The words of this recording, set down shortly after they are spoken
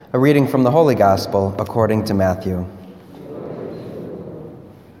A reading from the Holy Gospel according to Matthew.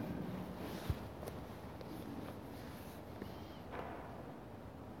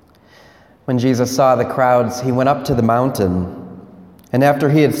 When Jesus saw the crowds, he went up to the mountain, and after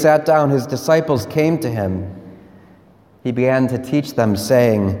he had sat down, his disciples came to him. He began to teach them,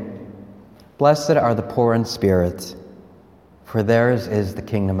 saying, "Blessed are the poor in spirit, for theirs is the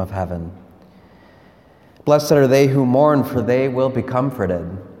kingdom of heaven. Blessed are they who mourn, for they will be comforted.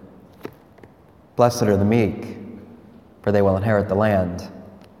 Blessed are the meek, for they will inherit the land.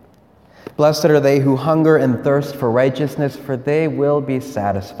 Blessed are they who hunger and thirst for righteousness, for they will be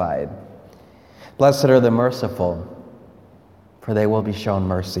satisfied. Blessed are the merciful, for they will be shown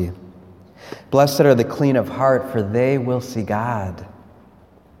mercy. Blessed are the clean of heart, for they will see God.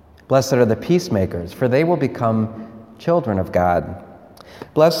 Blessed are the peacemakers, for they will become children of God.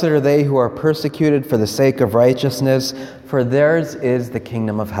 Blessed are they who are persecuted for the sake of righteousness, for theirs is the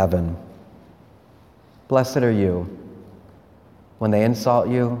kingdom of heaven. Blessed are you when they insult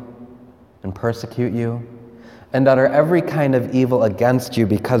you and persecute you and utter every kind of evil against you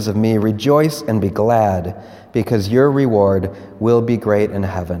because of me. Rejoice and be glad, because your reward will be great in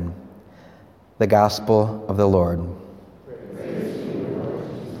heaven." The Gospel of the Lord. Praise to you, Lord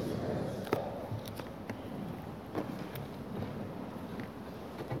Jesus Christ.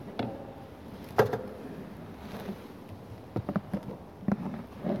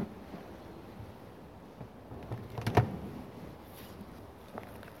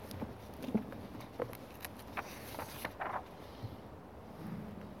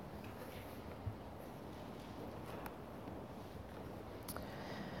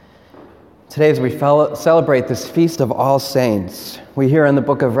 Today, as we celebrate this Feast of All Saints, we hear in the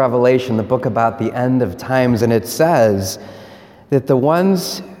book of Revelation, the book about the end of times, and it says that the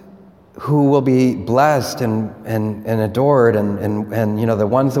ones who will be blessed and adored and you know, the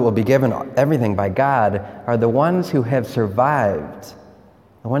ones that will be given everything by God are the ones who have survived,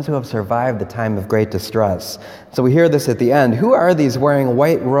 the time of great distress. So we hear this at the end. Who are these wearing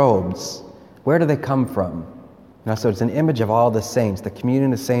white robes? Where do they come from? So it's an image of all the saints, the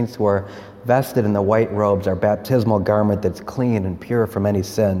communion of saints who are vested in the white robes, our baptismal garment that's clean and pure from any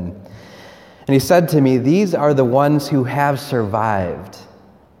sin. And he said to me, "These are the ones who have survived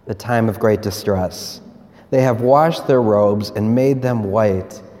the time of great distress. They have washed their robes and made them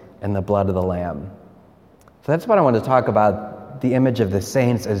white in the blood of the Lamb." So that's what I want to talk about, the image of the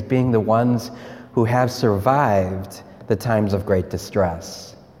saints as being the ones who have survived the times of great distress.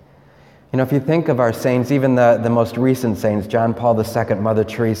 You know, if you think of our saints, even the most recent saints, John Paul II, Mother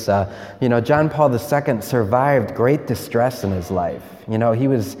Teresa, John Paul II survived great distress in his life. He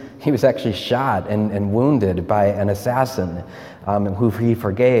was actually shot and wounded by an assassin who he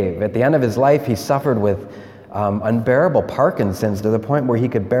forgave. At the end of his life, he suffered with unbearable Parkinson's to the point where he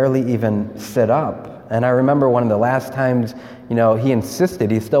could barely even sit up. And I remember one of the last times, he insisted,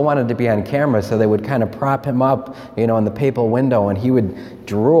 he still wanted to be on camera, so they would kind of prop him up, in the papal window, and he would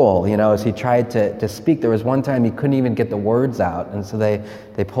drool, as he tried to speak. There was one time he couldn't even get the words out, and so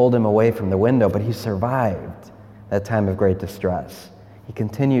they pulled him away from the window, but he survived that time of great distress. He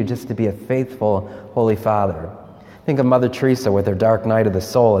continued just to be a faithful Holy Father. Think of Mother Teresa with her dark night of the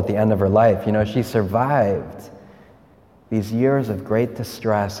soul at the end of her life. She survived these years of great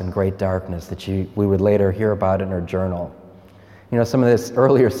distress and great darkness that we would later hear about in her journal. Some of this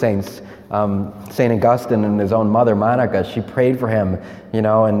earlier saints, St. Augustine and his own mother, Monica, she prayed for him,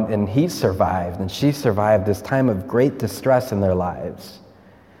 and he survived, and she survived this time of great distress in their lives.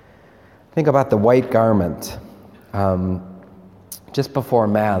 Think about the white garment. Just before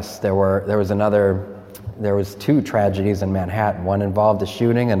Mass, there was two tragedies in Manhattan. One involved a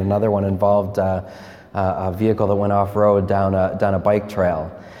shooting, and another one involved a vehicle that went off-road down a bike trail.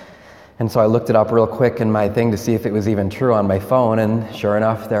 And so I looked it up real quick in my thing to see if it was even true on my phone, and sure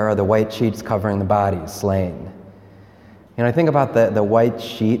enough, there are the white sheets covering the bodies, slain. I think about the white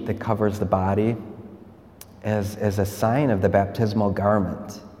sheet that covers the body as a sign of the baptismal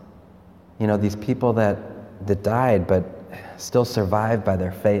garment. These people that died but still survived by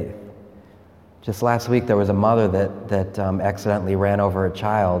their faith. Just last week, there was a mother that accidentally ran over a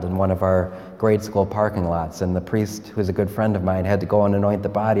child in one of our grade school parking lots, and the priest, who's a good friend of mine, had to go and anoint the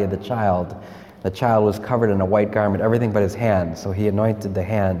body of the child. The child was covered in a white garment, everything but his hand, so he anointed the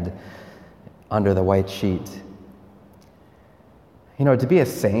hand under the white sheet. To be a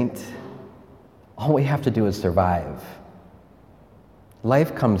saint, all we have to do is survive.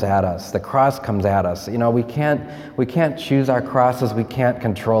 Life comes at us. The cross comes at us. We can't choose our crosses. We can't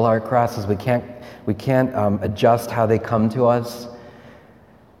control our crosses. We can't adjust how they come to us.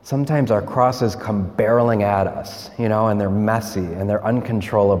 Sometimes our crosses come barreling at us, and they're messy and they're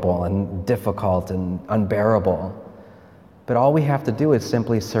uncontrollable and difficult and unbearable. But all we have to do is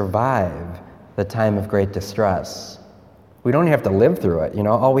simply survive the time of great distress. We don't have to live through it,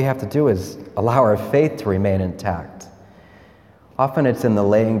 All we have to do is allow our faith to remain intact. Often it's in the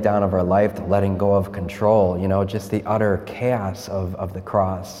laying down of our life, the letting go of control, just the utter chaos of the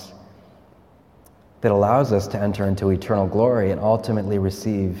cross that allows us to enter into eternal glory and ultimately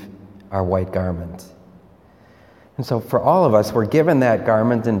receive our white garment. And so for all of us, we're given that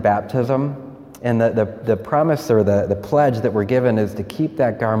garment in baptism, and the promise or the pledge that we're given is to keep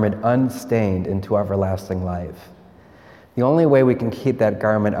that garment unstained into everlasting life. The only way we can keep that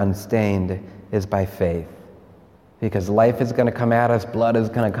garment unstained is by faith. Because life is going to come at us, blood is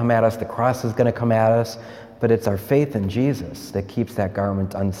going to come at us, the cross is going to come at us, but it's our faith in Jesus that keeps that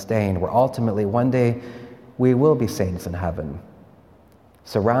garment unstained, where ultimately one day we will be saints in heaven,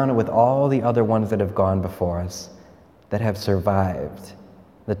 surrounded with all the other ones that have gone before us, that have survived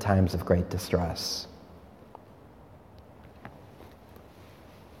the times of great distress.